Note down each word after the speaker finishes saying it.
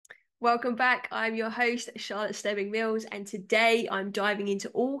Welcome back. I'm your host, Charlotte Stebbing Mills, and today I'm diving into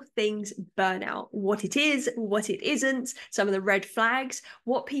all things burnout, what it is, what it isn't, some of the red flags,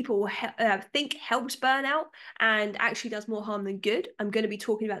 what people think helps burnout and actually does more harm than good. I'm going to be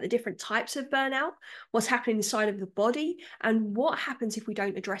talking about the different types of burnout, what's happening inside of the body, and what happens if we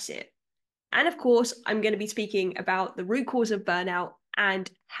don't address it. And of course, I'm going to be speaking about the root cause of burnout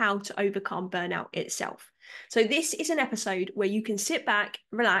and how to overcome burnout itself. So, this is an episode where you can sit back,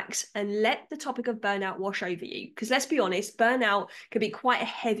 relax, and let the topic of burnout wash over you. Because let's be honest, burnout can be quite a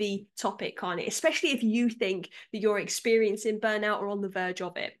heavy topic, can't it? Especially if you think that you're experiencing burnout or on the verge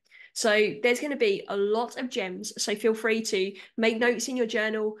of it. So there's going to be a lot of gems. So feel free to make notes in your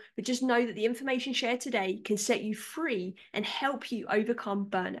journal, but just know that the information shared today can set you free and help you overcome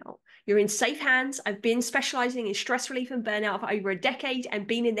burnout. You're in safe hands. I've been specializing in stress relief and burnout for over a decade and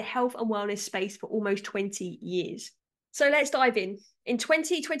been in the health and wellness space for almost 20 years. So let's dive in. In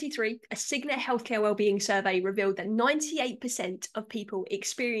 2023, a Cigna Healthcare Wellbeing survey revealed that 98% of people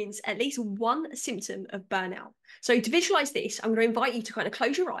experience at least one symptom of burnout. So to visualize this, I'm going to invite you to kind of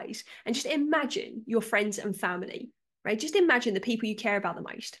close your eyes and just imagine your friends and family, right? Just imagine the people you care about the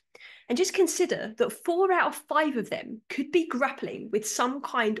most. And just consider that 4 out of 5 of them could be grappling with some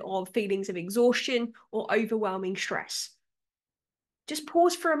kind of feelings of exhaustion or overwhelming stress. Just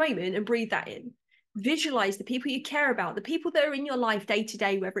pause for a moment and breathe that in. Visualize the people you care about, the people that are in your life day to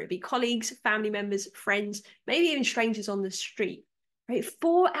day, whether it be colleagues, family members, friends, maybe even strangers on the street, right?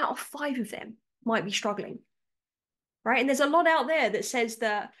 4 out of 5 of them might be struggling, right? And there's a lot out there that says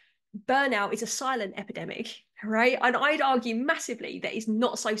that burnout is a silent epidemic, right? And I'd argue massively that it's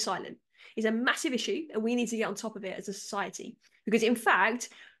not so silent. It's a massive issue, and we need to get on top of it as a society. Because in fact,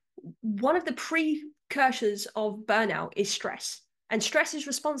 one of the precursors of burnout is stress. And stress is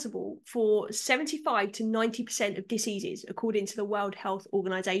responsible for 75 to 90% of diseases, according to the World Health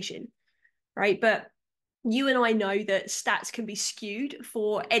Organization, right? But you and I know that stats can be skewed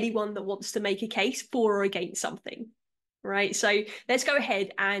for anyone that wants to make a case for or against something, right? So let's go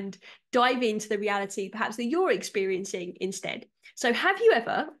ahead and dive into the reality perhaps that you're experiencing instead. So have you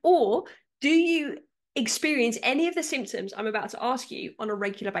ever, or do you experience any of the symptoms I'm about to ask you on a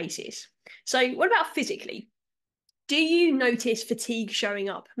regular basis? So what about physically? Do you notice fatigue showing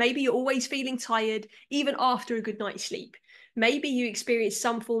up? Maybe you're always feeling tired, even after a good night's sleep. Maybe you experience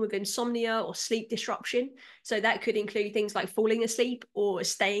some form of insomnia or sleep disruption. So that could include things like falling asleep or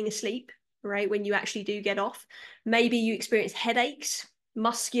staying asleep, right, when you actually do get off. Maybe you experience headaches,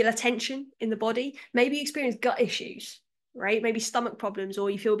 muscular tension in the body. Maybe you experience gut issues, right? Maybe stomach problems, or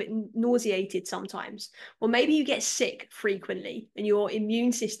you feel a bit nauseated sometimes. Or maybe you get sick frequently and your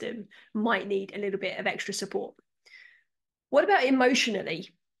immune system might need a little bit of extra support. What about emotionally,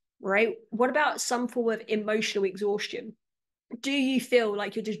 right? What about some form of emotional exhaustion? Do you feel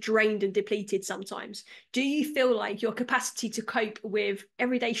like you're just drained and depleted sometimes? Do you feel like your capacity to cope with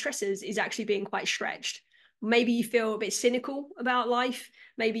everyday stresses is actually being quite stretched? Maybe you feel a bit cynical about life.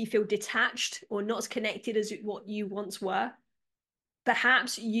 Maybe you feel detached or not as connected as what you once were.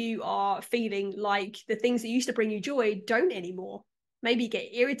 Perhaps you are feeling like the things that used to bring you joy don't anymore. Maybe you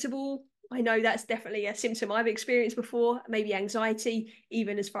get irritable. I know that's definitely a symptom I've experienced before, maybe anxiety,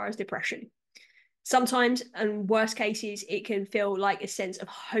 even as far as depression. Sometimes, in worst cases, it can feel like a sense of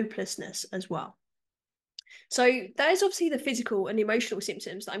hopelessness as well. So there's obviously the physical and emotional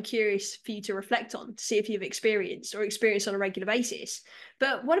symptoms that I'm curious for you to reflect on to see if you've experienced or experienced on a regular basis.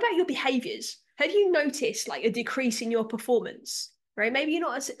 But what about your behaviors? Have you noticed like a decrease in your performance, right? Maybe you're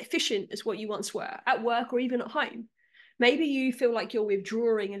not as efficient as what you once were at work or even at home. Maybe you feel like you're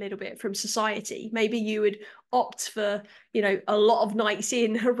withdrawing a little bit from society. Maybe you would opt for, a lot of nights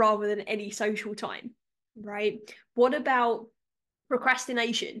in rather than any social time, right? What about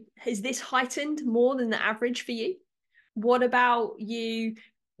procrastination? Has this heightened more than the average for you? What about you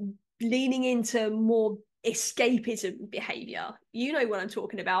leaning into more escapism behavior? You know what I'm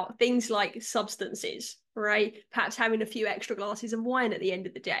talking about. Things like substances, right? Perhaps having a few extra glasses of wine at the end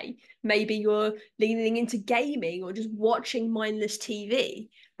of the day. Maybe you're leaning into gaming or just watching mindless TV,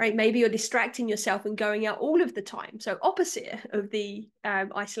 right? Maybe you're distracting yourself and going out all of the time. So opposite of the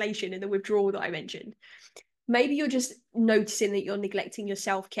isolation and the withdrawal that I mentioned. Maybe you're just noticing that you're neglecting your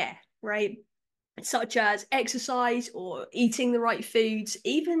self-care, right? Such as exercise or eating the right foods,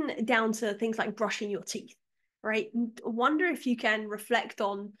 even down to things like brushing your teeth, right? Wonder if you can reflect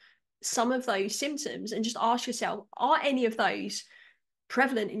on some of those symptoms and just ask yourself, are any of those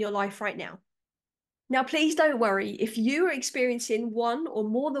prevalent in your life right now? Now, please don't worry if you are experiencing one or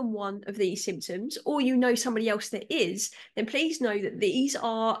more than one of these symptoms, or you know somebody else that is, then please know that these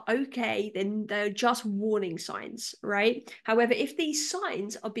are okay, then they're just warning signs, right? However, if these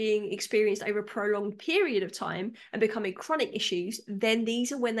signs are being experienced over a prolonged period of time and becoming chronic issues, then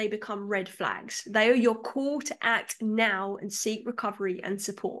these are when they become red flags. They are your call to act now and seek recovery and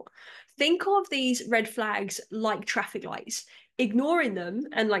support. Think of these red flags like traffic lights. Ignoring them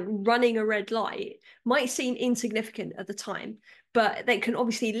and like running a red light might seem insignificant at the time, but they can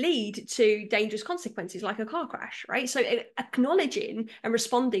obviously lead to dangerous consequences like a car crash, right? So acknowledging and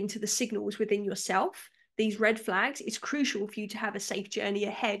responding to the signals within yourself, these red flags, is crucial for you to have a safe journey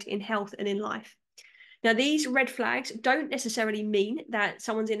ahead in health and in life. Now, these red flags don't necessarily mean that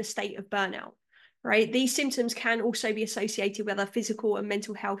someone's in a state of burnout, right? These symptoms can also be associated with other physical and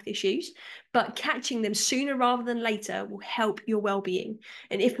mental health issues, but catching them sooner rather than later will help your well-being.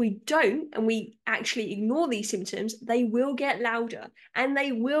 And if we don't, and we actually ignore these symptoms, they will get louder and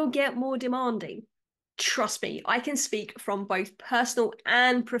they will get more demanding. Trust me, I can speak from both personal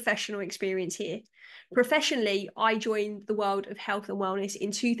and professional experience here. Professionally, I joined the world of health and wellness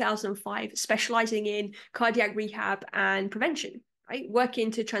in 2005, specializing in cardiac rehab and prevention, right?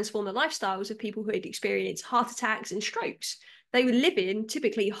 Working to transform the lifestyles of people who had experienced heart attacks and strokes. They were living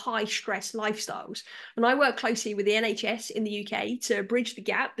typically high stress lifestyles. And I work closely with the NHS in the UK to bridge the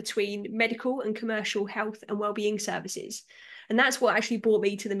gap between medical and commercial health and wellbeing services. And that's what actually brought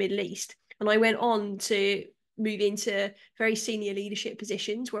me to the Middle East. And I went on to move into very senior leadership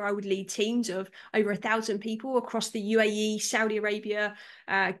positions where I would lead teams of over 1,000 people across the UAE, Saudi Arabia,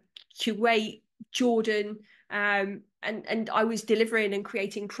 Kuwait, Jordan, and I was delivering and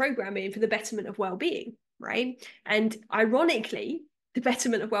creating programming for the betterment of well-being, right? And ironically, the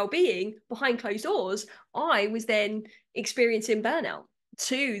betterment of well-being behind closed doors, I was then experiencing burnout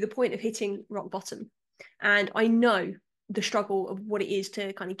to the point of hitting rock bottom. And I know the struggle of what it is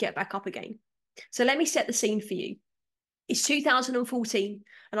to kind of get back up again. So let me set the scene for you. It's 2014,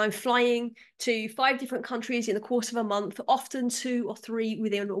 and I'm flying to 5 different countries in the course of a month, often 2 or 3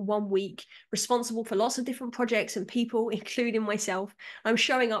 within 1 week, responsible for lots of different projects and people, including myself. I'm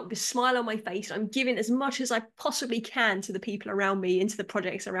showing up with a smile on my face. I'm giving as much as I possibly can to the people around me and to the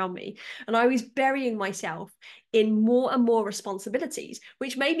projects around me. And I was burying myself in more and more responsibilities,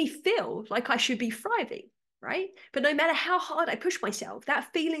 which made me feel like I should be thriving, right? But no matter how hard I pushed myself,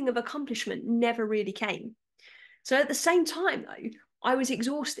 that feeling of accomplishment never really came. So at the same time, though, I was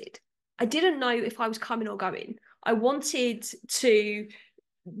exhausted. I didn't know if I was coming or going. I wanted to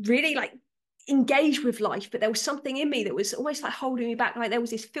really like engage with life, but there was something in me that was almost like holding me back. Like there was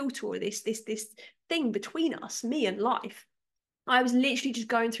this filter or this thing between us, me and life. I was literally just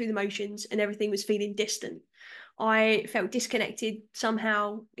going through the motions and everything was feeling distant. I felt disconnected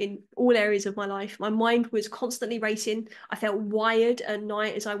somehow in all areas of my life. My mind was constantly racing. I felt wired at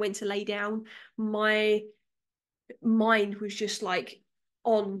night as I went to lay down. My mind was just like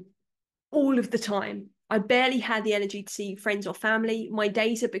on all of the time. I barely had the energy to see friends or family. My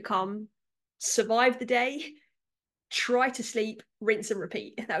days had become survive the day, try to sleep, rinse and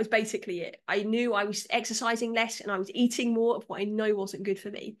repeat. That was basically it. I knew I was exercising less and I was eating more of what I know wasn't good for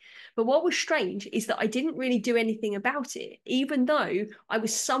me. But what was strange is that I didn't really do anything about it, even though I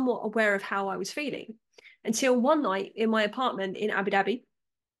was somewhat aware of how I was feeling. Until one night in my apartment in Abu Dhabi,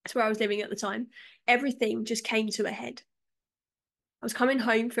 that's where I was living at the time, everything just came to a head. I was coming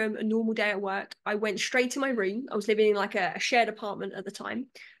home from a normal day at work. I went straight to my room. I was living in like a shared apartment at the time.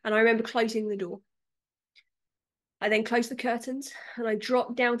 And I remember closing the door. I then closed the curtains and I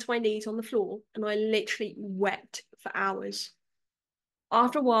dropped down to my knees on the floor and I literally wept for hours.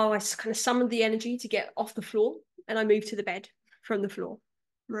 After a while, I kind of summoned the energy to get off the floor and I moved to the bed from the floor,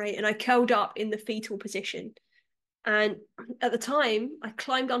 right? And I curled up in the fetal position. And at the time, I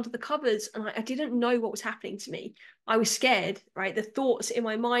climbed under the covers and I didn't know what was happening to me. I was scared, right? The thoughts in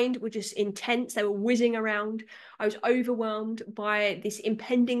my mind were just intense. They were whizzing around. I was overwhelmed by this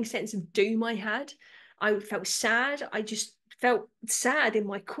impending sense of doom I had. I felt sad. I just felt sad in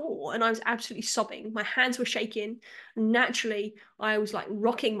my core and I was absolutely sobbing. My hands were shaking. Naturally, I was like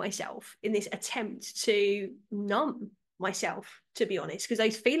rocking myself in this attempt to numb myself, to be honest, because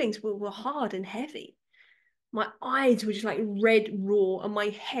those feelings were hard and heavy. My eyes were just like red raw and my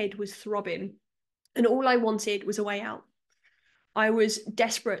head was throbbing. And all I wanted was a way out. I was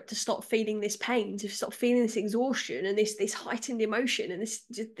desperate to stop feeling this pain, to stop feeling this exhaustion and this heightened emotion and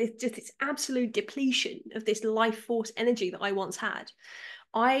this absolute depletion of this life force energy that I once had.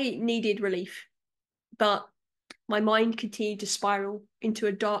 I needed relief, but my mind continued to spiral into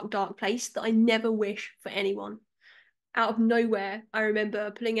a dark, dark place that I never wish for anyone. out of nowhere, I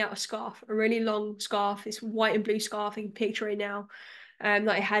remember pulling out a scarf, a really long scarf, this white and blue scarf, I can picture it now, that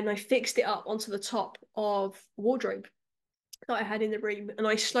I had, and I fixed it up onto the top of a wardrobe that I had in the room, and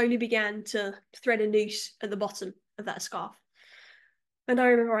I slowly began to thread a noose at the bottom of that scarf. And I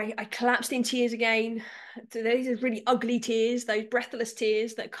remember I collapsed in tears again. Those really ugly tears, those breathless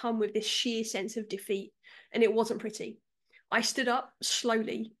tears that come with this sheer sense of defeat. And it wasn't pretty. I stood up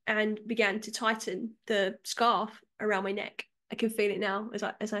slowly and began to tighten the scarf around my neck. I can feel it now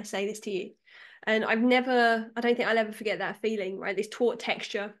as I say this to you. And I don't think I'll ever forget that feeling, right? This taut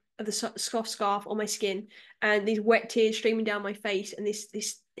texture of the soft scarf on my skin and these wet tears streaming down my face and this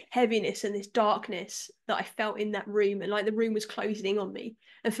heaviness and this darkness that I felt in that room, and like the room was closing in on me.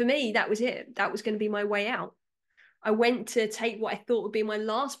 And for me, that was it. That was going to be my way out. I went to take what I thought would be my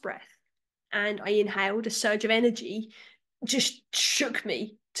last breath, and I inhaled. A surge of energy just shook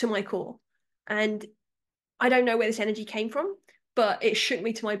me to my core. And I don't know where this energy came from, but it shook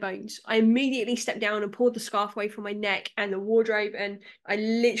me to my bones. I immediately stepped down and pulled the scarf away from my neck and the wardrobe, and I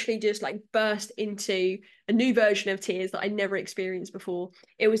literally just like burst into a new version of tears that I'd never experienced before.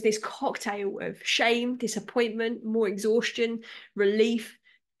 It was this cocktail of shame, disappointment, more exhaustion, relief,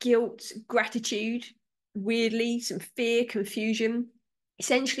 guilt, gratitude, weirdly, some fear, confusion.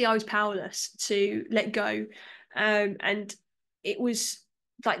 Essentially, I was powerless to let go. And it was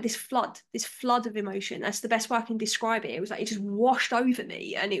like this flood of emotion. That's the best way I can describe it. It was like it just washed over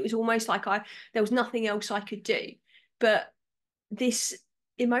me, and it was almost like there was nothing else I could do. But this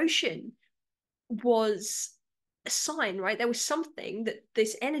emotion was a sign, right? There was something, that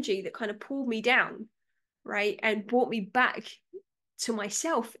this energy that kind of pulled me down, right, and brought me back to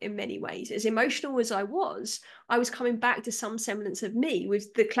myself in many ways. As emotional as I was coming back to some semblance of me,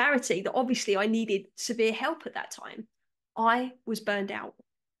 with the clarity that obviously I needed severe help at that time. I was burned out,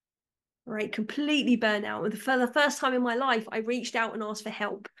 right? Completely burned out. And for the first time in my life, I reached out and asked for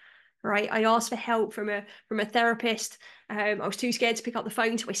help, right? I asked for help from a therapist. I was too scared to pick up the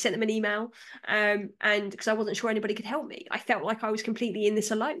phone, so I sent them an email. And because I wasn't sure anybody could help me, I felt like I was completely in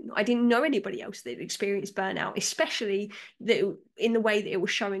this alone. I didn't know anybody else that had experienced burnout, especially in the way that it was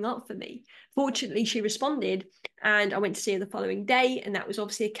showing up for me. Fortunately, she responded, and I went to see her the following day, and that was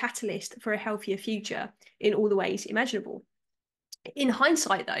obviously a catalyst for a healthier future in all the ways imaginable. In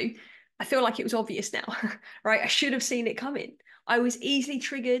hindsight, though, I feel like it was obvious now, right? I should have seen it coming. I was easily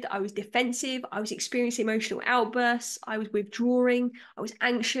triggered. I was defensive. I was experiencing emotional outbursts. I was withdrawing. I was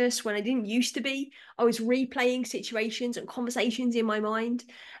anxious when I didn't used to be. I was replaying situations and conversations in my mind,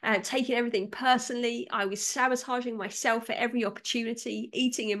 taking everything personally. I was sabotaging myself at every opportunity,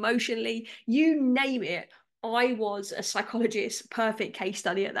 eating emotionally. You name it. I was a psychologist's perfect case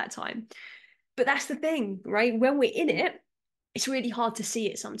study at that time. But that's the thing, right? When we're in it, it's really hard to see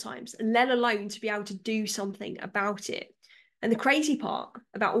it sometimes, let alone to be able to do something about it. And the crazy part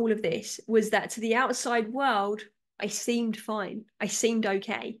about all of this was that to the outside world, I seemed fine. I seemed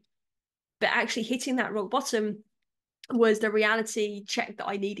okay. But actually hitting that rock bottom was the reality check that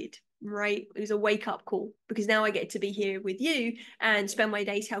I needed, right? It was a wake up call, because now I get to be here with you and spend my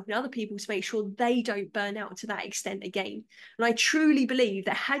days helping other people to make sure they don't burn out to that extent again. And I truly believe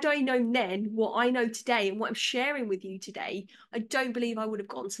that had I known then what I know today and what I'm sharing with you today, I don't believe I would have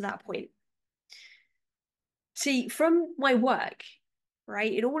gotten to that point. See, from my work,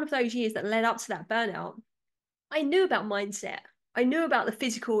 right, in all of those years that led up to that burnout, I knew about mindset. I knew about the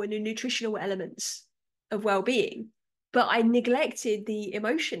physical and the nutritional elements of well-being, but I neglected the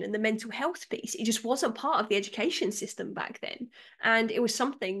emotion and the mental health piece. It just wasn't part of the education system back then. And it was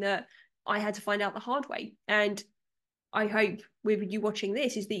something that I had to find out the hard way. And I hope with you watching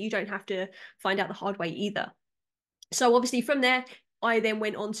this is that you don't have to find out the hard way either. So obviously from there, I then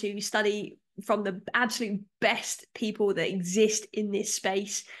went on to study from the absolute best people that exist in this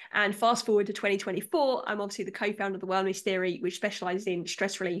space. And fast forward to 2024, I'm obviously the co-founder of the Wellness Theory, which specializes in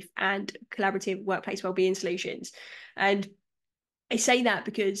stress relief and collaborative workplace wellbeing solutions. And I say that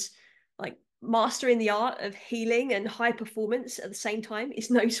because, like, mastering the art of healing and high performance at the same time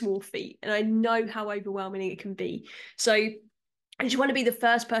is no small feat. And I know how overwhelming it can be. So I just want to be the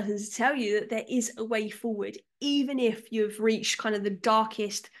first person to tell you that there is a way forward, even if you've reached kind of the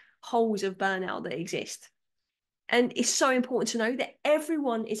darkest holes of burnout that exist. And it's so important to know that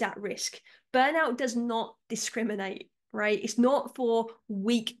everyone is at risk. Burnout does not discriminate, right? It's not for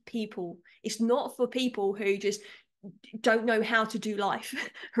weak people. It's not for people who just don't know how to do life,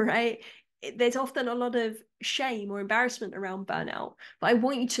 right? There's often a lot of shame or embarrassment around burnout, but I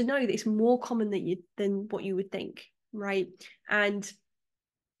want you to know that it's more common than what you would think, right? And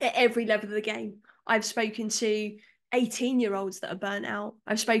at every level of the game, I've spoken to 18-year-olds that are burnt out.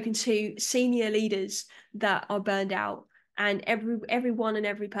 I've spoken to senior leaders that are burned out, and everyone and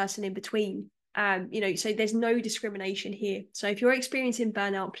every person in between. So there's no discrimination here. So if you're experiencing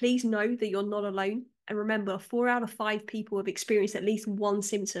burnout, please know that you're not alone. And remember, 4 out of 5 people have experienced at least one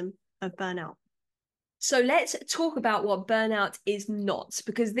symptom of burnout. So let's talk about what burnout is not,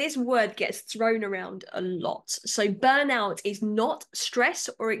 because this word gets thrown around a lot. So burnout is not stress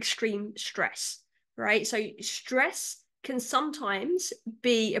or extreme stress, right? So stress can sometimes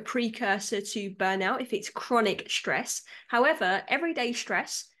be a precursor to burnout if it's chronic stress. However, everyday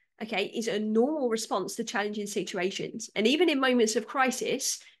stress, okay, is a normal response to challenging situations. And even in moments of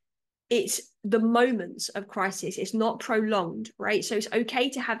crisis, it's the moments of crisis. It's not prolonged, right? So it's okay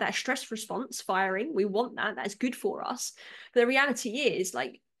to have that stress response firing. We want that. That's good for us. But the reality is,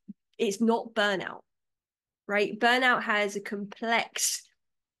 like, it's not burnout, right? Burnout has a complex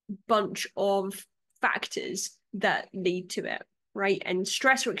bunch of factors that lead to it, right? And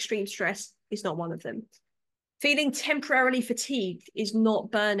stress or extreme stress is not one of them. Feeling temporarily fatigued is not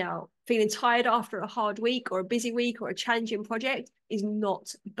burnout. Feeling tired after a hard week or a busy week or a challenging project is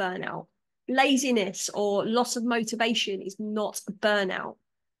not burnout. Laziness or loss of motivation is not burnout.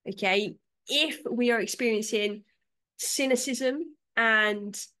 Okay. If we are experiencing cynicism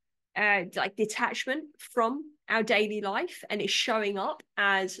and like detachment from our daily life and it's showing up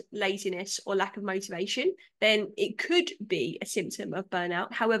as laziness or lack of motivation, then it could be a symptom of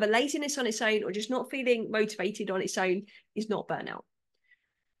burnout. However, laziness on its own or just not feeling motivated on its own is not burnout.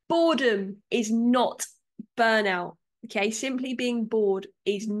 Boredom is not burnout. Okay, simply being bored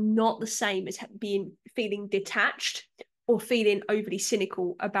is not the same as feeling detached or feeling overly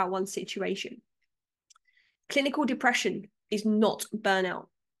cynical about one situation. Clinical depression is not burnout.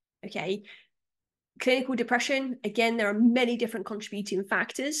 Okay, clinical depression, again, there are many different contributing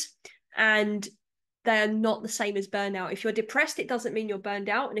factors, and they are not the same as burnout. If you're depressed, it doesn't mean you're burned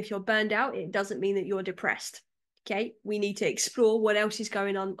out. And if you're burned out, it doesn't mean that you're depressed. Okay, we need to explore what else is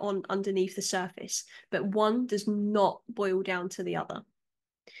going on underneath the surface, but one does not boil down to the other.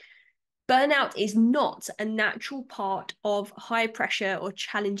 Burnout is not a natural part of high pressure or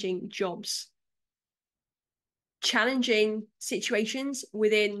challenging jobs. Challenging situations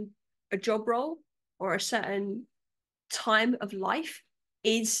within a job role or a certain time of life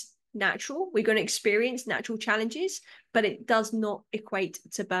is natural. We're going to experience natural challenges, but it does not equate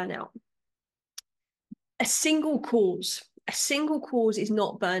to burnout. A single cause is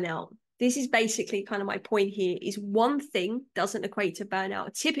not burnout. This is basically kind of my point here, is one thing doesn't equate to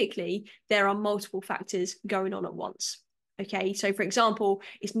burnout. Typically, there are multiple factors going on at once. Okay, so for example,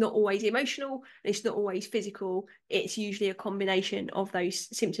 it's not always emotional, it's not always physical. It's usually a combination of those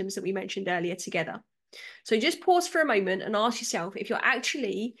symptoms that we mentioned earlier together. So just pause for a moment and ask yourself if you're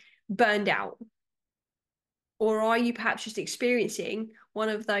actually burned out, or are you perhaps just experiencing one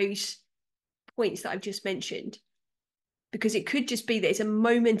of those points that I've just mentioned? Because it could just be that it's a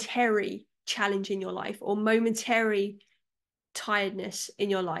momentary challenge in your life, or momentary tiredness in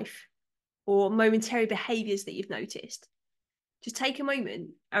your life, or momentary behaviors that you've noticed. Just take a moment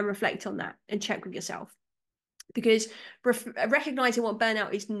and reflect on that and check with yourself. Because recognizing what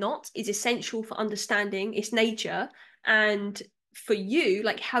burnout is not is essential for understanding its nature and for you,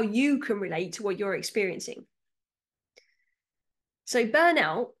 like how you can relate to what you're experiencing. So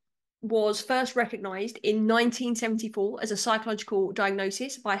burnout was first recognized in 1974 as a psychological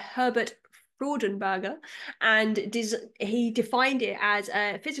diagnosis by Herbert Freudenberger, and he defined it as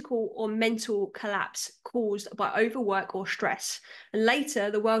a physical or mental collapse caused by overwork or stress. And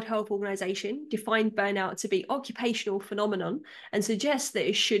later, the World Health Organization defined burnout to be occupational phenomenon and suggests that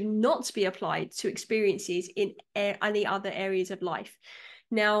it should not be applied to experiences in any other areas of life.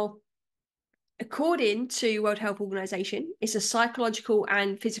 Now, according to World Health Organization, it's a psychological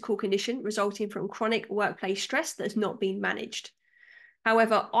and physical condition resulting from chronic workplace stress that has not been managed.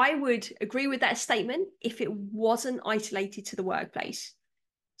 However, I would agree with that statement if it wasn't isolated to the workplace.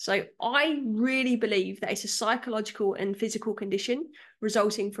 So I really believe that it's a psychological and physical condition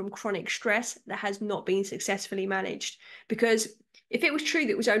resulting from chronic stress that has not been successfully managed. Because if it was true that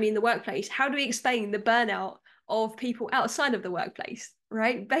it was only in the workplace, how do we explain the burnout of people outside of the workplace,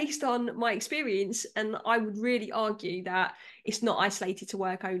 right? Based on my experience, and I would really argue that it's not isolated to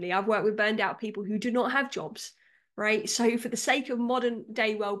work only. I've worked with burned out people who do not have jobs, right? So for the sake of modern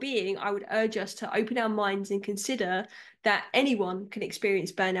day well-being, I would urge us to open our minds and consider that anyone can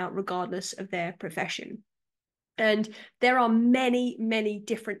experience burnout regardless of their profession. And there are many, many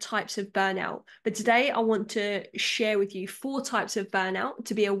different types of burnout. But today I want to share with you 4 types of burnout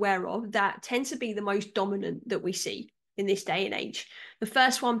to be aware of that tend to be the most dominant that we see in this day and age. The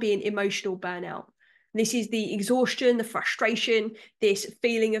first one being emotional burnout. This is the exhaustion, the frustration, this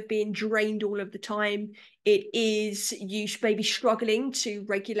feeling of being drained all of the time. It is you maybe struggling to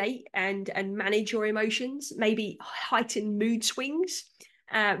regulate and manage your emotions, maybe heightened mood swings,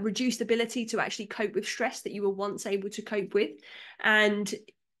 reduced ability to actually cope with stress that you were once able to cope with, and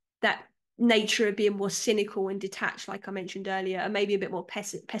that nature of being more cynical and detached, like I mentioned earlier, and maybe a bit more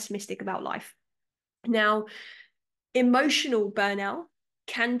pessimistic about life. Now, emotional burnout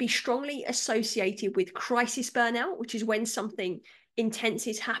can be strongly associated with crisis burnout, which is when something intense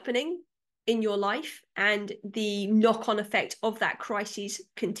is happening in your life and the knock-on effect of that crisis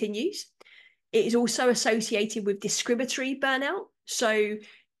continues. It is also associated with discriminatory burnout. So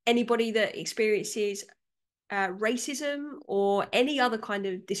anybody that experiences racism or any other kind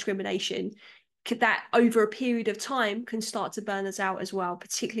of discrimination, that over a period of time can start to burn us out as well,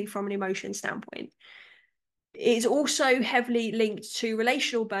 particularly from an emotion standpoint. It's also heavily linked to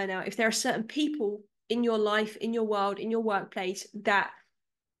relational burnout. If there are certain people in your life, in your world, in your workplace that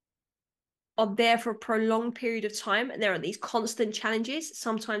are there for a prolonged period of time and there are these constant challenges,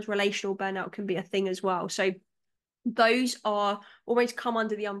 sometimes relational burnout can be a thing as well. So those are always come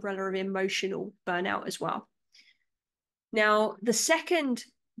under the umbrella of emotional burnout as well. Now, the second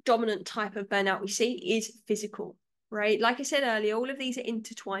dominant type of burnout we see is physical, right? Like I said earlier, all of these are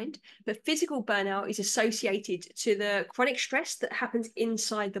intertwined, but physical burnout is associated to the chronic stress that happens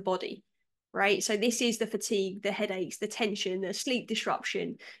inside the body, right? So this is the fatigue, the headaches, the tension, the sleep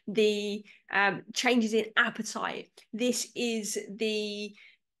disruption, the changes in appetite. This is the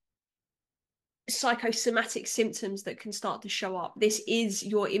psychosomatic symptoms that can start to show up. This is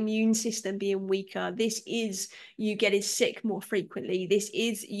your immune system being weaker. This is you getting sick more frequently. This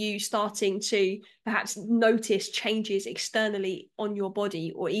is you starting to perhaps notice changes externally on your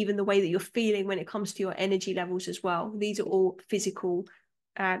body, or even the way that you're feeling when it comes to your energy levels as well. These are all physical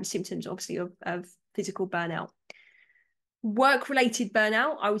symptoms, obviously, of physical burnout. Work-related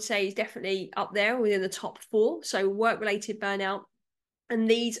burnout, I would say, is definitely up there within the top 4. So work-related burnout, and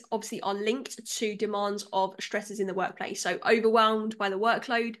these obviously are linked to demands of stresses in the workplace. So overwhelmed by the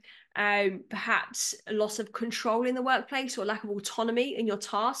workload, perhaps a loss of control in the workplace or lack of autonomy in your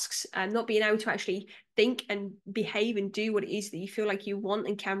tasks, and not being able to actually think and behave and do what it is that you feel like you want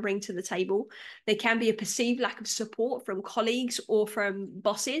and can bring to the table. There can be a perceived lack of support from colleagues or from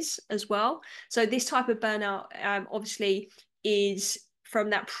bosses as well. So this type of burnout obviously is from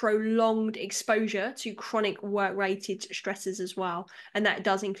that prolonged exposure to chronic work-related stresses as well. And that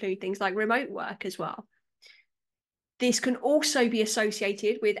does include things like remote work as well. This can also be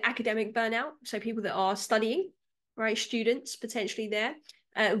associated with academic burnout. So people that are studying, right? Students potentially there.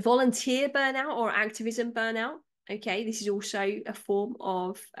 Volunteer burnout or activism burnout. Okay, this is also a form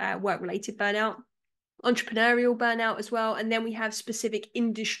of work-related burnout. Entrepreneurial burnout as well. And then we have specific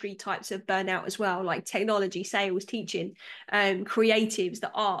industry types of burnout as well, like technology, sales, teaching, creatives,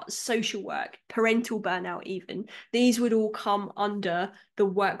 the arts, social work, parental burnout even. These would all come under the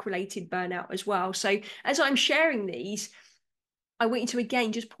work-related burnout as well. So as I'm sharing these, I want you to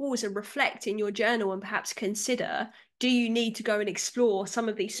again just pause and reflect in your journal and perhaps consider, do you need to go and explore some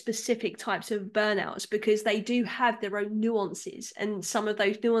of these specific types of burnouts, because they do have their own nuances, and some of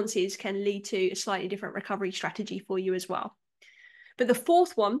those nuances can lead to a slightly different recovery strategy for you as well. But the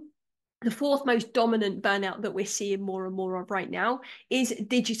fourth most dominant burnout that we're seeing more and more of right now is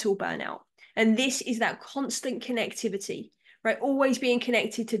digital burnout. And this is that constant connectivity, right? Always being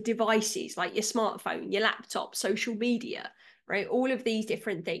connected to devices like your smartphone, your laptop, social media, right? All of these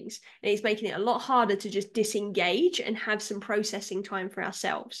different things. And it's making it a lot harder to just disengage and have some processing time for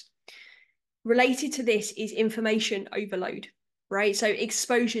ourselves. Related to this is information overload, right? So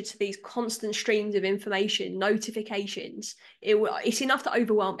exposure to these constant streams of information, notifications, it's enough to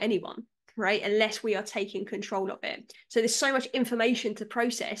overwhelm anyone, right? Unless we are taking control of it. So there's so much information to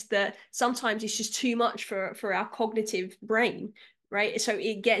process that sometimes it's just too much for our cognitive brain, right? So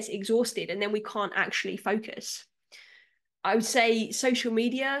it gets exhausted and then we can't actually focus. I would say social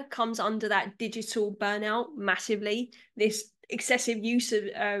media comes under that digital burnout massively. This excessive use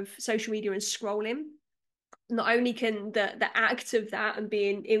of social media and scrolling. Not only can the act of that and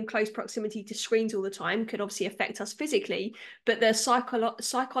being in close proximity to screens all the time could obviously affect us physically, but the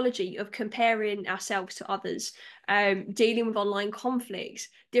psychology of comparing ourselves to others, dealing with online conflicts,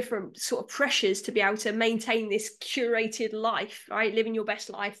 different sort of pressures to be able to maintain this curated life, right? Living your best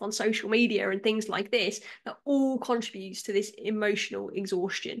life on social media and things like this, that all contributes to this emotional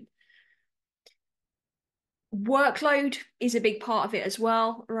exhaustion. Workload is a big part of it as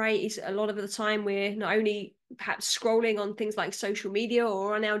well, right? It's a lot of the time we're not only perhaps scrolling on things like social media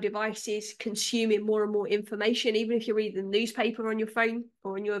or on our devices, consuming more and more information, even if you're reading the newspaper on your phone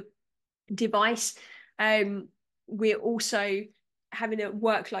or on your device, we're also having a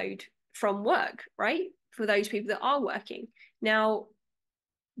workload from work, right? For those people that are working. Now,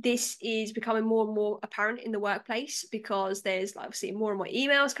 this is becoming more and more apparent in the workplace because there's obviously more and more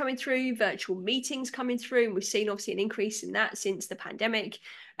emails coming through, virtual meetings coming through, and we've seen obviously an increase in that since the pandemic,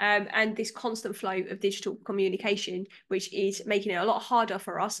 and this constant flow of digital communication, which is making it a lot harder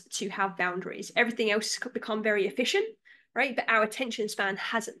for us to have boundaries. Everything else has become very efficient, right? But our attention span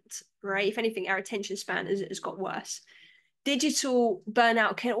hasn't, right? If anything, our attention span has got worse. Digital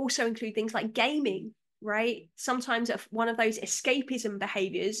burnout can also include things like gaming, right? Sometimes one of those escapism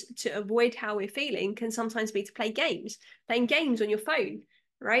behaviors to avoid how we're feeling can sometimes be to play games, playing games on your phone,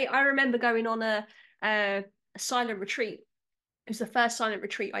 right? I remember going on a silent retreat. It was the first silent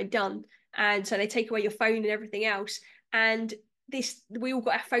retreat I'd done. And so they take away your phone and everything else. And we all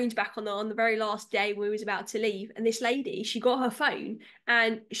got our phones back on the very last day when we was about to leave. And this lady, she got her phone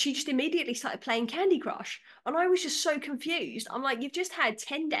and she just immediately started playing Candy Crush. And I was just so confused. I'm like, you've just had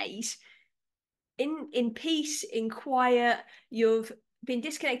 10 days in peace, in quiet. You've been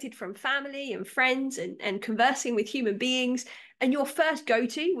disconnected from family and friends and conversing with human beings. And your first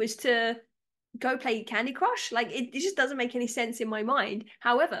go-to was to go play Candy Crush. Like it just doesn't make any sense in my mind.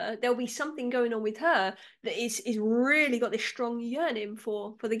 However, there'll be something going on with her that is really got this strong yearning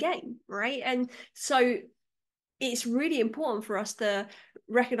for the game, right? And so it's really important for us to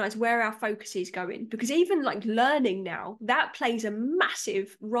recognize where our focus is going, because even like learning now, that plays a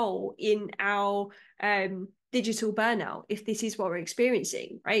massive role in our digital burnout if this is what we're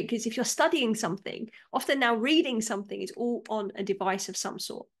experiencing, right? Because if you're studying something, often now reading something is all on a device of some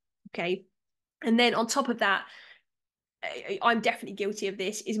sort. Okay. And then on top of that, I'm definitely guilty of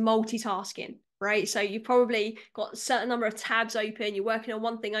this, is multitasking, right? So you've probably got a certain number of tabs open, you're working on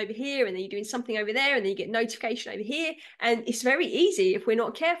one thing over here, and then you're doing something over there, and then you get notification over here. And it's very easy, if we're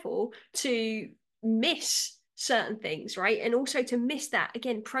not careful, to miss certain things, right? And also to miss that,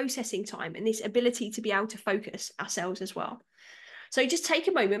 again, processing time and this ability to be able to focus ourselves as well. So just take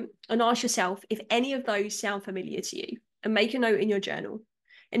a moment and ask yourself if any of those sound familiar to you, and make a note in your journal.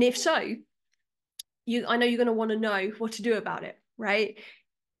 And if so, I know you're going to want to know what to do about it, right?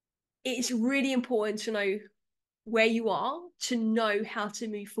 It's really important to know where you are to know how to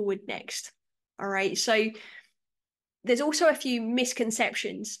move forward next. All right. So there's also a few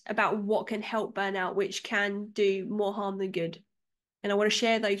misconceptions about what can help burnout, which can do more harm than good. And I want to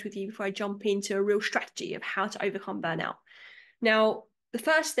share those with you before I jump into a real strategy of how to overcome burnout. Now, the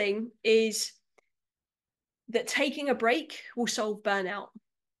first thing is that taking a break will solve burnout.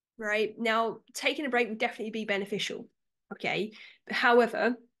 Right now, taking a break would definitely be beneficial. Okay.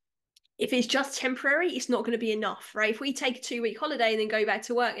 However, if it's just temporary, it's not going to be enough, right? If we take a 2 week holiday and then go back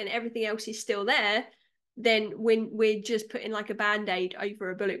to work and everything else is still there, then when we're just putting like a band-aid over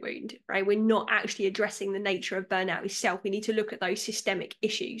a bullet wound, right? We're not actually addressing the nature of burnout itself. We need to look at those systemic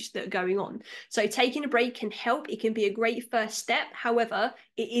issues that are going on. So taking a break can help. It can be a great first step. However,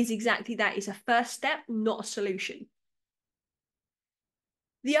 it is exactly that. It's a first step, not a solution.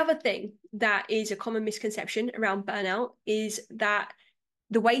 The other thing that is a common misconception around burnout is that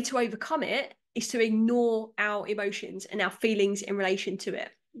the way to overcome it is to ignore our emotions and our feelings in relation to it,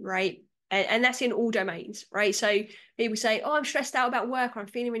 right? And that's in all domains, right? So people say, oh, I'm stressed out about work, or I'm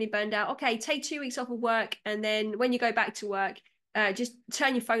feeling really burned out. Okay, take 2 weeks off of work. And then when you go back to work, just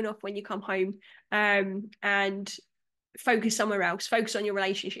turn your phone off when you come home, and focus somewhere else, focus on your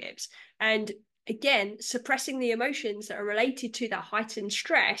relationships. And again, suppressing the emotions that are related to that heightened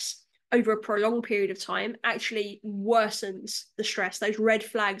stress over a prolonged period of time actually worsens the stress. Those red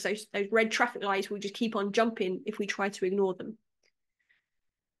flags, those red traffic lights will just keep on jumping if we try to ignore them.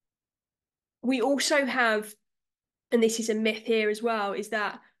 We also have, and this is a myth here as well, is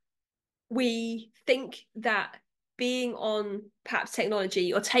that we think that being on perhaps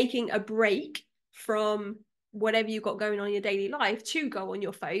technology or taking a break from whatever you've got going on in your daily life to go on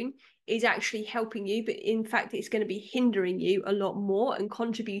your phone is actually helping you, but in fact it's going to be hindering you a lot more and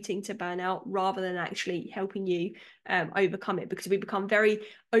contributing to burnout rather than actually helping you overcome it, because we become very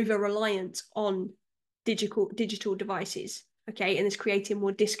over reliant on digital devices, okay, and it's creating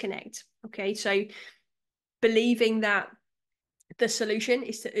more disconnect. Okay, so believing that the solution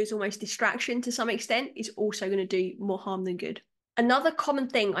is almost distraction to some extent is also going to do more harm than good. Another common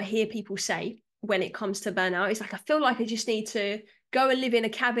thing I hear people say when it comes to burnout is like, I feel like I just need to go and live in a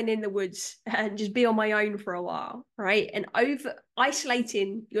cabin in the woods and just be on my own for a while, right? And over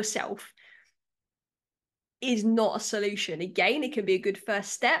isolating yourself is not a solution. Again, it can be a good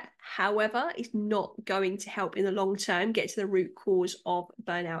first step. However, it's not going to help in the long term get to the root cause of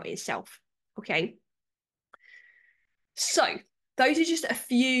burnout itself. Okay. So those are just a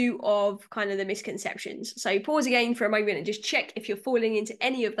few of kind of the misconceptions. So pause again for a moment and just check if you're falling into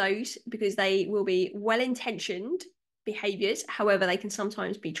any of those, because they will be well-intentioned behaviors. However, they can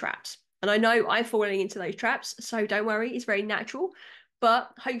sometimes be traps. And I know I'm falling into those traps, so don't worry, it's very natural.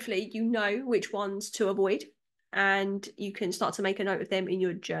 But hopefully you know which ones to avoid, and you can start to make a note of them in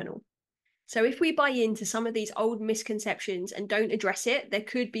your journal. So if we buy into some of these old misconceptions and don't address it, there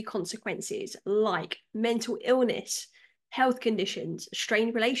could be consequences like mental illness, health conditions,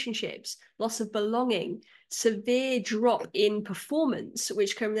 strained relationships, loss of belonging, severe drop in performance,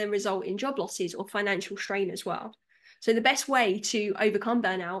 which can then result in job losses or financial strain as well. So the best way to overcome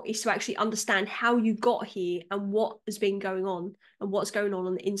burnout is to actually understand how you got here and what has been going on and what's going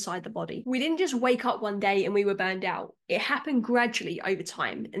on the inside the body. We didn't just wake up one day and we were burned out. It happened gradually over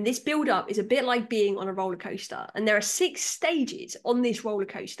time. And this build up is a bit like being on a roller coaster. And there are 6 stages on this roller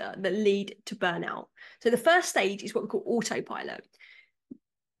coaster that lead to burnout. So the first stage is what we call autopilot.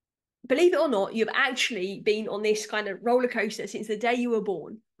 Believe it or not, you've actually been on this kind of roller coaster since the day you were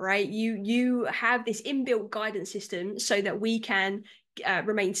born, right? You have this inbuilt guidance system so that we can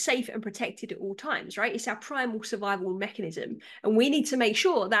remain safe and protected at all times, right? It's our primal survival mechanism. And we need to make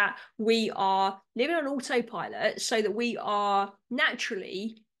sure that we are living on autopilot so that we are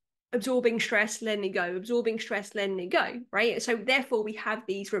naturally absorbing stress, letting it go, absorbing stress, letting it go, right? So therefore we have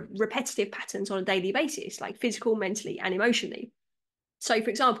these repetitive patterns on a daily basis, like physical, mentally, and emotionally. So,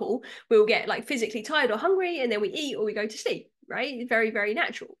 for example, we'll get like physically tired or hungry, and then we eat or we go to sleep, right? Very, very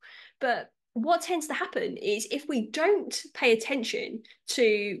natural. But what tends to happen is if we don't pay attention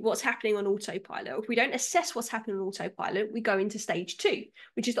to what's happening on autopilot, if we don't assess what's happening on autopilot, we go into stage 2,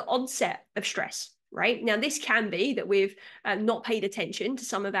 which is the onset of stress. Right now, this can be that we've not paid attention to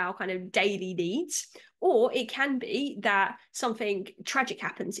some of our kind of daily needs, or it can be that something tragic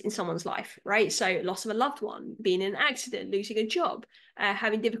happens in someone's life, right? So loss of a loved one, being in an accident, losing a job,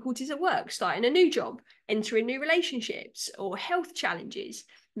 having difficulties at work, starting a new job, entering new relationships, or health challenges,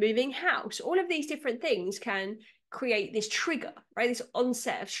 moving house. All of these different things can create this trigger, right? This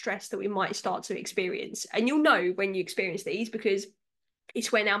onset of stress that we might start to experience. And you'll know when you experience these because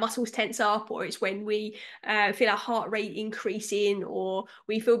it's when our muscles tense up, or it's when we feel our heart rate increasing, or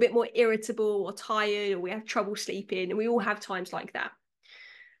we feel a bit more irritable or tired, or we have trouble sleeping. And we all have times like that.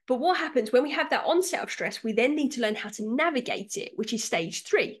 But what happens when we have that onset of stress? We then need to learn how to navigate it, which is stage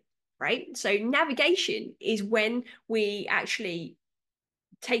 3, right? So navigation is when we actually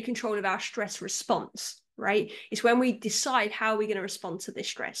take control of our stress response, right? It's when we decide how we're going to respond to this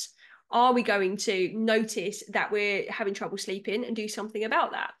stress. Are we going to notice that we're having trouble sleeping and do something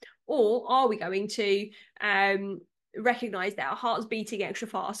about that? Or are we going to recognize that our heart's beating extra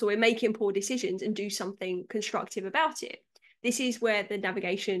fast, or we're making poor decisions, and do something constructive about it? This is where the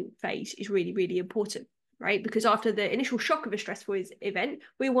navigation phase is really, really important, right? Because after the initial shock of a stressful event,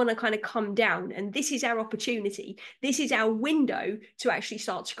 we want to kind of come down. And this is our opportunity. This is our window to actually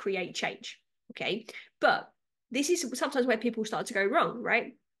start to create change, okay? But this is sometimes where people start to go wrong,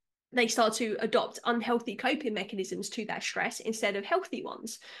 right? They start to adopt unhealthy coping mechanisms to that stress instead of healthy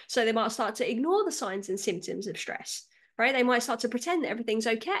ones. So they might start to ignore the signs and symptoms of stress, right? They might start to pretend that everything's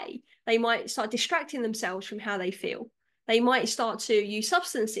okay. They might start distracting themselves from how they feel. They might start to use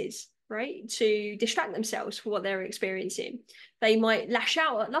substances, right, to distract themselves for what they're experiencing. They might lash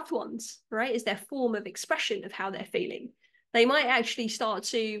out at loved ones, right, as their form of expression of how they're feeling. They might actually start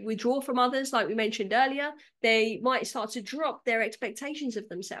to withdraw from others, like we mentioned earlier. They might start to drop their expectations of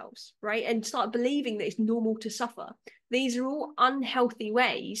themselves, right? And start believing that it's normal to suffer. These are all unhealthy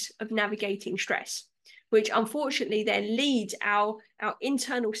ways of navigating stress, which unfortunately then leads our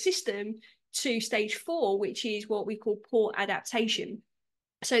internal system to stage 4, which is what we call poor adaptation.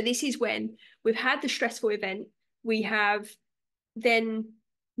 So this is when we've had the stressful event, we have then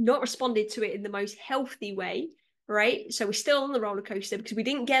not responded to it in the most healthy way, right? So we're still on the roller coaster because we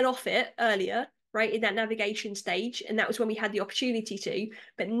didn't get off it earlier, right, in that navigation stage. And that was when we had the opportunity to.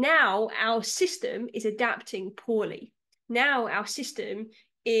 But now our system is adapting poorly. Now our system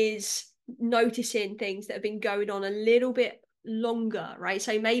is noticing things that have been going on a little bit longer, right?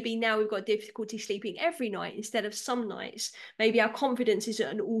 So maybe now we've got difficulty sleeping every night instead of some nights. Maybe our confidence is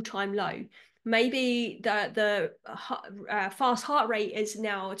at an all-time low. Maybe the fast heart rate is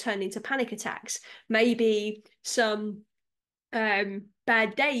now turned into panic attacks. Maybe some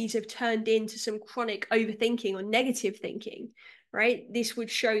bad days have turned into some chronic overthinking or negative thinking, right? This would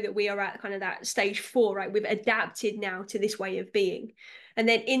show that we are at kind of that stage 4, right? We've adapted now to this way of being. And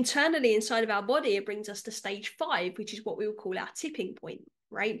then internally inside of our body, it brings us to stage 5, which is what we would call our tipping point,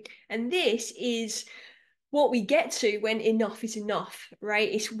 right? And this is what we get to when enough is enough, right?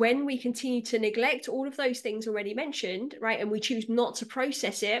 It's when we continue to neglect all of those things already mentioned, right? And we choose not to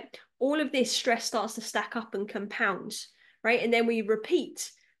process it, all of this stress starts to stack up and compounds, right? And then we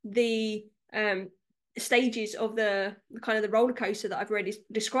repeat the stages of the kind of the roller coaster that I've already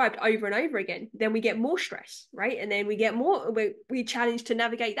described over and over again. Then we get more stress, right? And then we get more, we challenge to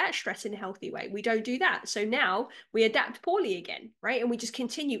navigate that stress in a healthy way. We don't do that. So now we adapt poorly again, right? And we just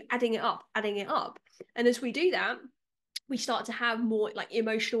continue adding it up, adding it up. And as we do that, we start to have more like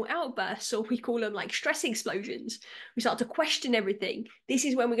emotional outbursts, or we call them like stress explosions. We start to question everything. This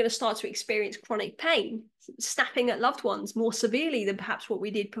is when we're going to start to experience chronic pain, snapping at loved ones more severely than perhaps what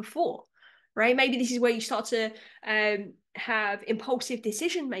we did before, right? Maybe this is where you start to have impulsive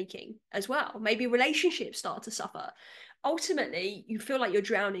decision making as well. Maybe relationships start to suffer. Ultimately, you feel like you're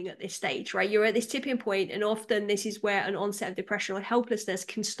drowning at this stage, right? You're at this tipping point, and often this is where an onset of depression or helplessness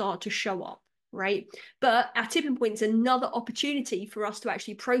can start to show up, right? But our tipping point is another opportunity for us to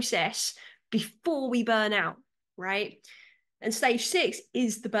actually process before we burn out, right? And stage 6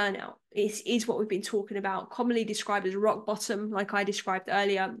 is the burnout. It is what we've been talking about, commonly described as rock bottom, like I described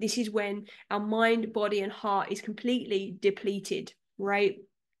earlier. This is when our mind, body, and heart is completely depleted, right?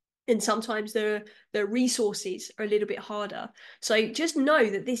 And sometimes the resources are a little bit harder. So just know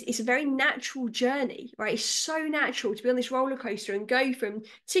that this is a very natural journey, right? It's so natural to be on this roller coaster and go from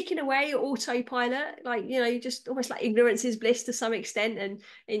ticking away autopilot, like, you know, just almost like ignorance is bliss to some extent,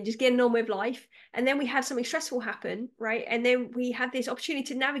 and just getting on with life. And then we have something stressful happen, right? And then we have this opportunity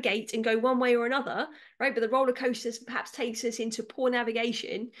to navigate and go one way or another, right? But the roller coaster perhaps takes us into poor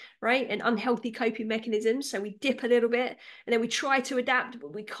navigation, right? And unhealthy coping mechanisms. So we dip a little bit, and then we try to adapt,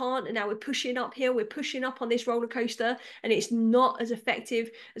 but we can't. And now we're pushing uphill, we're pushing up on this roller coaster, and it's not as effective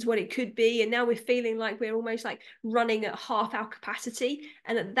as what it could be. And now we're feeling like we're almost like running at half our capacity.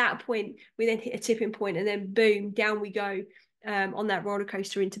 And at that point, we then hit a tipping point, and then boom, down we go on that roller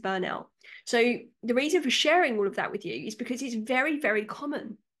coaster into burnout. So the reason for sharing all of that with you is because it's very, very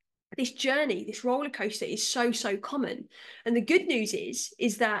common. This journey, this roller coaster is so, so common. And the good news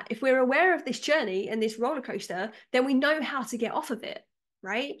is that if we're aware of this journey and this roller coaster, then we know how to get off of it,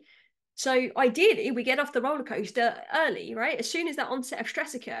 right? So ideally, we get off the roller coaster early, right? As soon as that onset of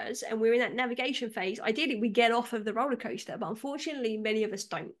stress occurs and we're in that navigation phase, ideally we get off of the roller coaster. But unfortunately, many of us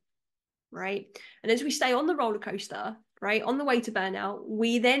don't, right? And as we stay on the roller coaster, right, on the way to burnout,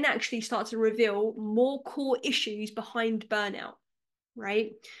 we then actually start to reveal more core issues behind burnout,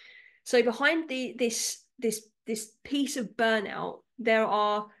 right? So behind this piece of burnout, there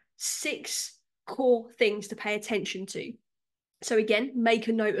are 6 core things to pay attention to. So again, make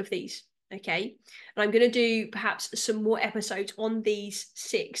a note of these, okay? And I'm going to do perhaps some more episodes on these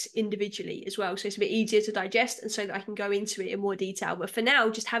 6 individually as well, so it's a bit easier to digest and so that I can go into it in more detail. But for now,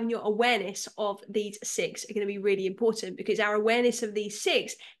 just having your awareness of these 6 are going to be really important, because our awareness of these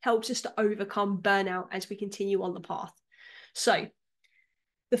 6 helps us to overcome burnout as we continue on the path. So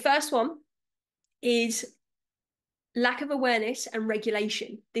the first one is lack of awareness and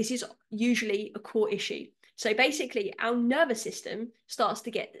regulation. This is usually a core issue. So basically, our nervous system starts to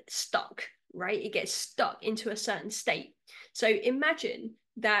get stuck, right? It gets stuck into a certain state. So imagine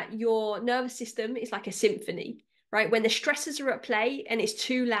that your nervous system is like a symphony, right? When the stresses are at play and it's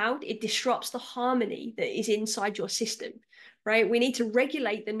too loud, it disrupts the harmony that is inside your system, right? We need to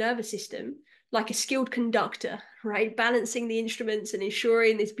regulate the nervous system like a skilled conductor, right? Balancing the instruments and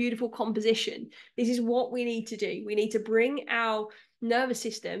ensuring this beautiful composition. This is what we need to do. We need to bring our nervous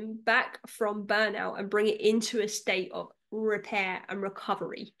system back from burnout and bring it into a state of repair and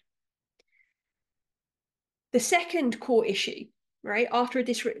recovery. The second core issue, right, after a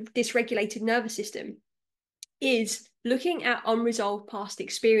dysregulated nervous system, is looking at unresolved past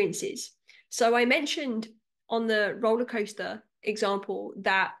experiences. So I mentioned on the roller coaster example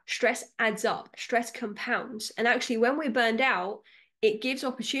that stress adds up, stress compounds. And actually, when we're burned out, it gives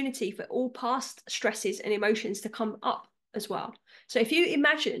opportunity for all past stresses and emotions to come up as well. So if you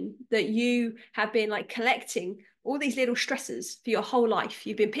imagine that you have been like collecting all these little stressors for your whole life,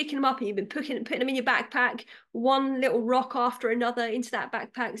 you've been picking them up and you've been putting them in your backpack, one little rock after another into that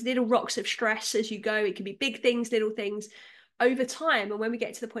backpack, little rocks of stress as you go. It can be big things, little things. Over time, and when we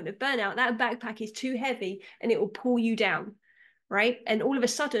get to the point of burnout, that backpack is too heavy and it will pull you down, right? And all of a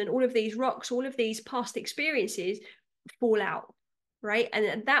sudden, all of these rocks, all of these past experiences fall out, right? And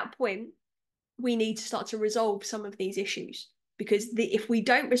at that point, we need to start to resolve some of these issues, because if we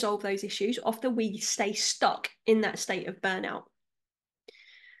don't resolve those issues, often we stay stuck in that state of burnout.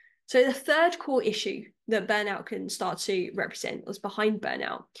 So the third core issue that burnout can start to represent, or is behind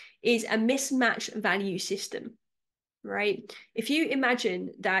burnout, is a mismatched value system. right? If you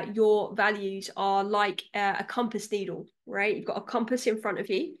imagine that your values are like a compass needle, right? You've got a compass in front of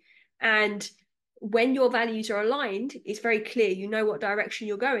you, and when your values are aligned, it's very clear. You know what direction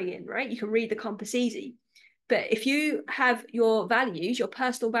you're going in, right? You can read the compass easy. But if you have your values, your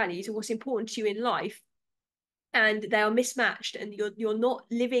personal values, and what's important to you in life, and they are mismatched, and you're not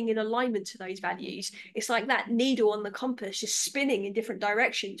living in alignment to those values, it's like that needle on the compass just spinning in different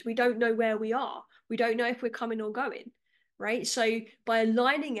directions. We don't know where we are. We don't know if we're coming or going, right? So by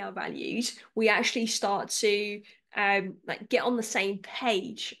aligning our values, we actually start to like get on the same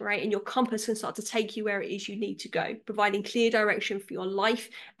page, right? And your compass can start to take you where it is you need to go, providing clear direction for your life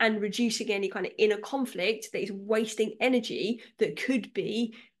and reducing any kind of inner conflict that is wasting energy that could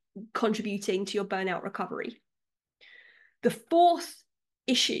be contributing to your burnout recovery. The fourth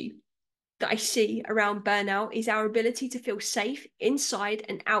issue that I see around burnout is our ability to feel safe inside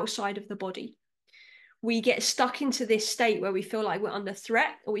and outside of the body. We get stuck into this state where we feel like we're under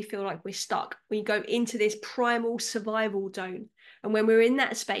threat, or we feel like we're stuck. We go into this primal survival zone. And when we're in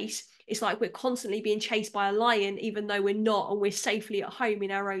that space, it's like we're constantly being chased by a lion, even though we're not, and we're safely at home in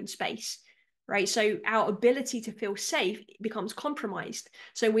our own space. Right. So our ability to feel safe becomes compromised.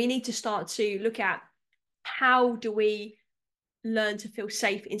 So we need to start to look at, how do we learn to feel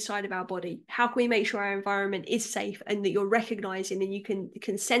safe inside of our body? How can we make sure our environment is safe, and that you're recognizing and you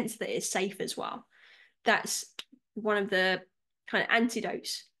can sense that it's safe as well? That's one of the kind of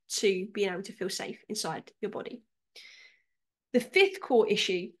antidotes to being able to feel safe inside your body. The fifth core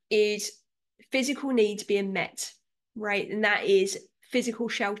issue is physical needs being met, right? And that is physical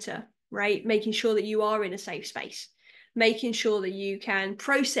shelter, right? Making sure that you are in a safe space, making sure that you can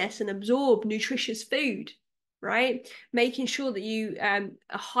process and absorb nutritious food, right? Making sure that you are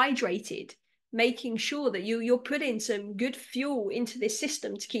hydrated, making sure that you're putting some good fuel into this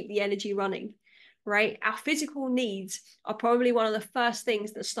system to keep the energy running, right? Our physical needs are probably one of the first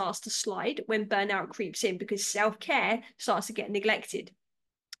things that starts to slide when burnout creeps in, because self-care starts to get neglected.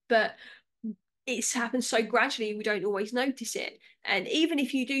 But it's happened so gradually, we don't always notice it. And even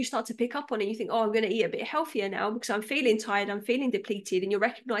if you do start to pick up on it, you think, oh, I'm going to eat a bit healthier now because I'm feeling tired, I'm feeling depleted, and you're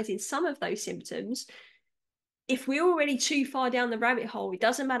recognizing some of those symptoms. If we're already too far down the rabbit hole, it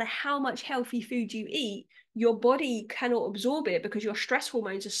doesn't matter how much healthy food you eat, your body cannot absorb it because your stress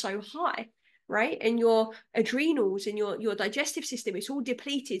hormones are so high, right? And your adrenals and your digestive system, it's all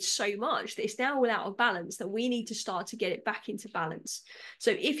depleted so much that it's now all out of balance, that we need to start to get it back into balance.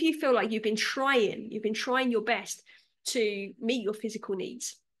 So if you feel like you've been trying your best to meet your physical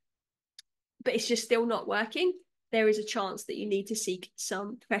needs, but it's just still not working, there is a chance that you need to seek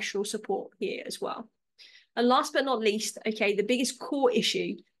some professional support here as well. And last but not least, okay, the biggest core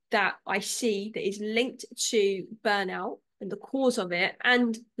issue that I see that is linked to burnout, and the cause of it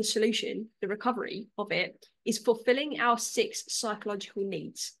and the solution, the recovery of it, is fulfilling our 6 psychological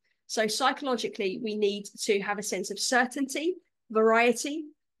needs. So psychologically, we need to have a sense of certainty, variety,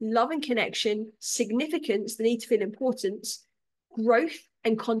 love and connection, significance, the need to feel importance, growth,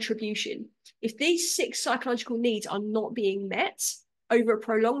 and contribution. If these 6 psychological needs are not being met over a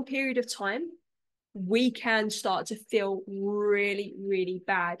prolonged period of time, we can start to feel really, really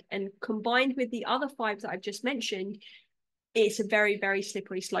bad. And combined with the other 5 that I've just mentioned, it's a very, very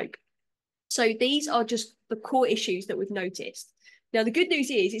slippery slope. So these are just the core issues that we've noticed. Now, the good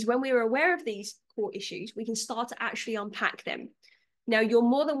news is when we are aware of these core issues, we can start to actually unpack them. Now, you're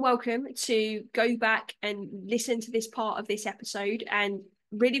more than welcome to go back and listen to this part of this episode and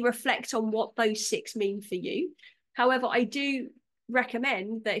really reflect on what those 6 mean for you. However, I do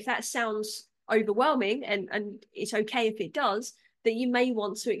recommend that if that sounds overwhelming, and it's okay if it does, that you may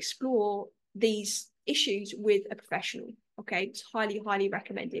want to explore these issues with a professional. Okay, it's highly, highly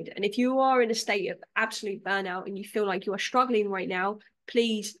recommended. And if you are in a state of absolute burnout and you feel like you are struggling right now,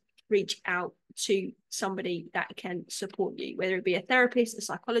 please reach out to somebody that can support you, whether it be a therapist, a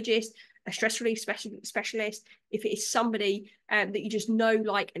psychologist, a stress relief specialist. If it is somebody that you just know,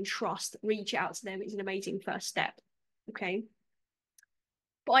 like, and trust, reach out to them. It's an amazing first step. Okay.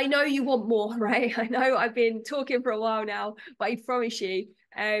 But I know you want more, right? I know I've been talking for a while now, but I promise you,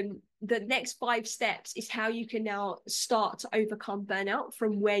 the next 5 steps is how you can now start to overcome burnout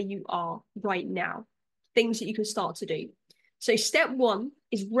from where you are right now. Things that you can start to do. So step 1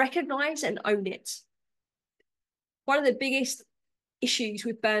 is recognize and own it. One of the biggest issues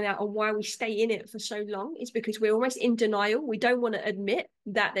with burnout and why we stay in it for so long is because we're almost in denial. We don't want to admit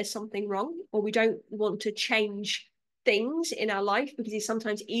that there's something wrong, or we don't want to change things in our life because it's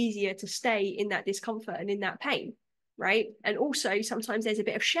sometimes easier to stay in that discomfort and in that pain, right? And also sometimes there's a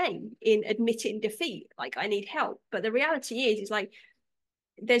bit of shame in admitting defeat, like I need help. But the reality is like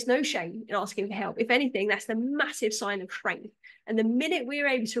There's no shame in asking for help. If anything, that's the massive sign of strength. And the minute we're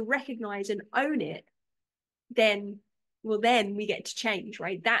able to recognize and own it, then then we get to change,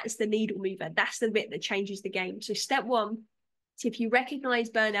 right? That's the needle mover. That's the bit that changes the game. So step one is, if you recognize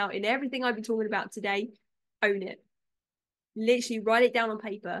burnout in everything I've been talking about today, own it. Literally write it down on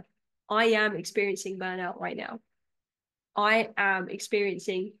paper. I am experiencing burnout right now. I am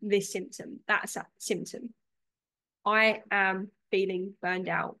experiencing this symptom. That's a symptom. I am feeling burned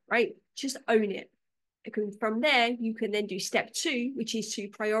out, right? Just own it. Because from there, you can then do step two, which is to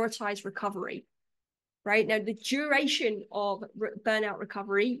prioritize recovery, right? Now, the duration of burnout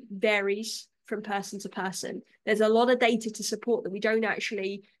recovery varies from person to person. There's a lot of data to support that we don't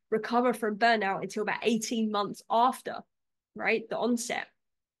actually recover from burnout until about 18 months after, right, the onset.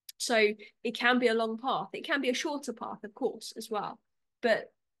 So it can be a long path. It can be a shorter path, of course, as well.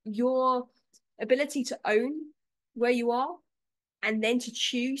 But your ability to own where you are and then to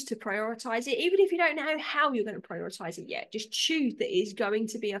choose to prioritize it, even if you don't know how you're going to prioritize it yet, just choose that is going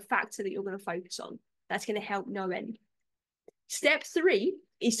to be a factor that you're going to focus on. That's going to help no end. Step three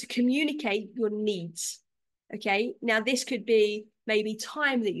is to communicate your needs. Okay. Now, this could be maybe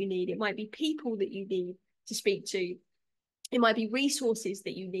time that you need. It might be people that you need to speak to. It might be resources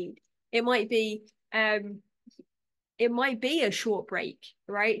that you need. It might be a short break,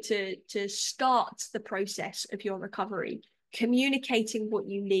 right? To start the process of your recovery, communicating what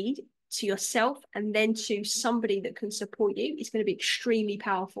you need to yourself and then to somebody that can support you is going to be extremely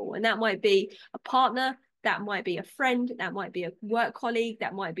powerful. And that might be a partner, that might be a friend, that might be a work colleague,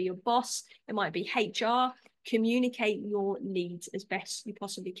 that might be your boss, it might be HR. Communicate your needs as best you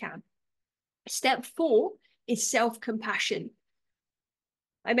possibly can. Step four is self-compassion.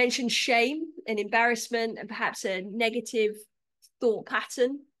 I mentioned shame and embarrassment and perhaps a negative thought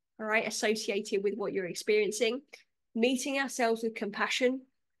pattern, all right, associated with what you're experiencing. Meeting ourselves with compassion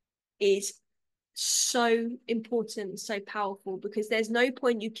is so important, so powerful, because there's no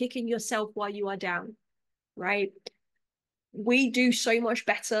point you kicking yourself while you are down, right? We do so much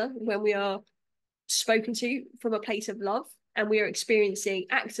better when we are spoken to from a place of love and we are experiencing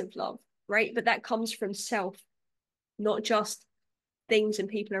acts of love, right? But that comes from self, not just things and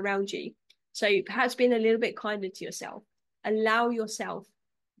people around you. So perhaps being a little bit kinder to yourself. Allow yourself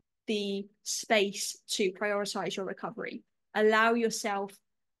the space to prioritize your recovery. Allow yourself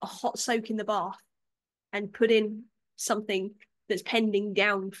a hot soak in the bath and put in something that's pending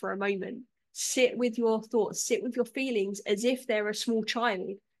down for a moment. Sit with your thoughts, sit with your feelings as if they're a small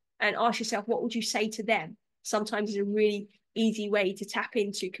child and ask yourself, what would you say to them? Sometimes it's a really easy way to tap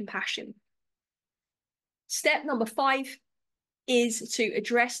into compassion. Step number 5 is to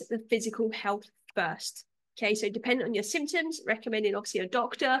address the physical health first. Okay, so depending on your symptoms, recommending obviously a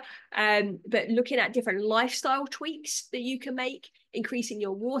doctor, but looking at different lifestyle tweaks that you can make, increasing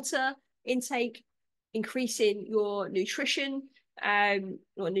your water intake, increasing your nutrition,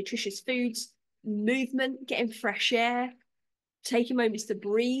 or nutritious foods, movement, getting fresh air, taking moments to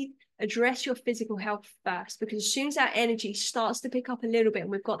breathe. Address your physical health first, because as soon as our energy starts to pick up a little bit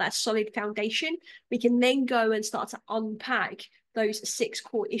and we've got that solid foundation, we can then go and start to unpack those 6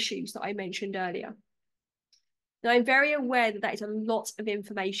 core issues that I mentioned earlier. Now, I'm very aware that that is a lot of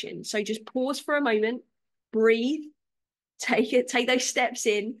information. So just pause for a moment, breathe, take those steps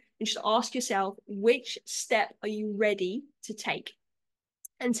in, and just ask yourself, which step are you ready to take?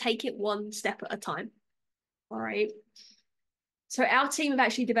 And take it one step at a time. All right. So our team have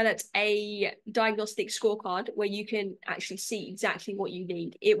actually developed a diagnostic scorecard where you can actually see exactly what you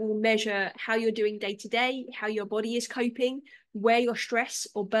need. It will measure how you're doing day to day, how your body is coping, where your stress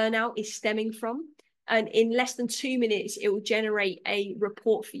or burnout is stemming from. And in less than 2 minutes, it will generate a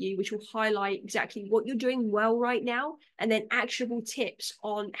report for you, which will highlight exactly what you're doing well right now, and then actionable tips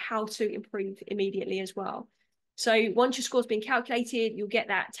on how to improve immediately as well. So once your score's been calculated, you'll get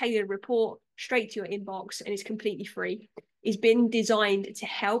that tailored report straight to your inbox, and it's completely free. It's been designed to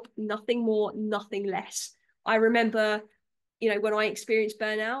help, nothing more, nothing less. I remember, when I experienced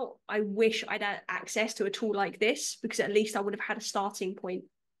burnout, I wish I'd had access to a tool like this, because at least I would have had a starting point,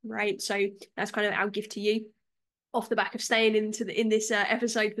 right? So that's kind of our gift to you off the back of staying in this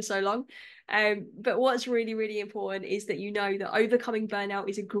episode for so long. But what's really, really important is that you know that overcoming burnout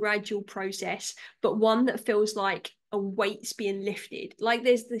is a gradual process, but one that feels like a weight's being lifted. Like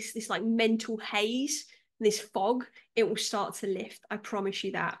there's this like mental haze, this fog, it will start to lift. I promise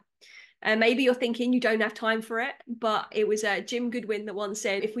you that. Maybe you're thinking you don't have time for it, but it was Jim Goodwin that once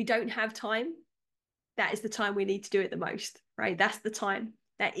said, if we don't have time, that is the time we need to do it the most, right? That's the time.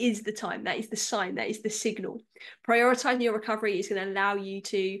 That is the time. That is the sign. That is the signal. Prioritizing your recovery is going to allow you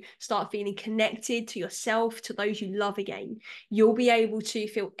to start feeling connected to yourself, to those you love again. You'll be able to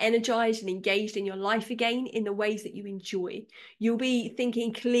feel energized and engaged in your life again in the ways that you enjoy. You'll be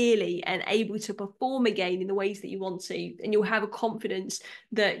thinking clearly and able to perform again in the ways that you want to. And you'll have a confidence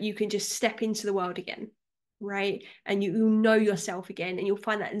that you can just step into the world again, right? And you'll know yourself again, and you'll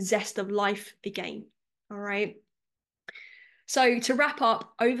find that zest of life again. All right. So to wrap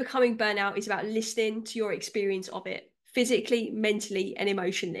up, overcoming burnout is about listening to your experience of it, physically, mentally, and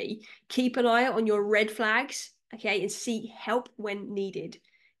emotionally. Keep an eye on your red flags, okay, and seek help when needed.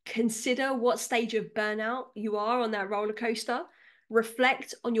 Consider what stage of burnout you are on that roller coaster.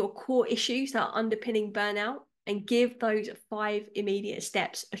 Reflect on your core issues that are underpinning burnout, and give those 5 immediate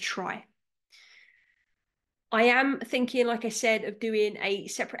steps a try. I am thinking, like I said, of doing a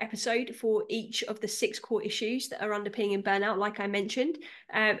separate episode for each of the 6 core issues that are underpinning burnout, like I mentioned,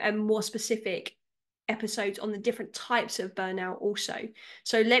 and more specific episodes on the different types of burnout also.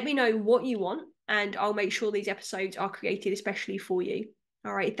 So let me know what you want, and I'll make sure these episodes are created especially for you.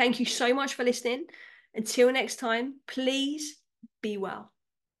 All right. Thank you so much for listening. Until next time, please be well.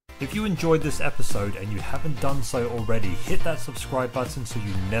 If you enjoyed this episode and you haven't done so already, hit that subscribe button so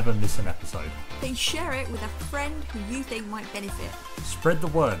you never miss an episode. Then share it with a friend who you think might benefit. Spread the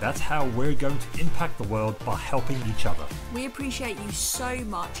word. That's how we're going to impact the world, by helping each other. We appreciate you so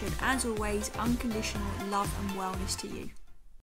much, and as always, unconditional love and wellness to you.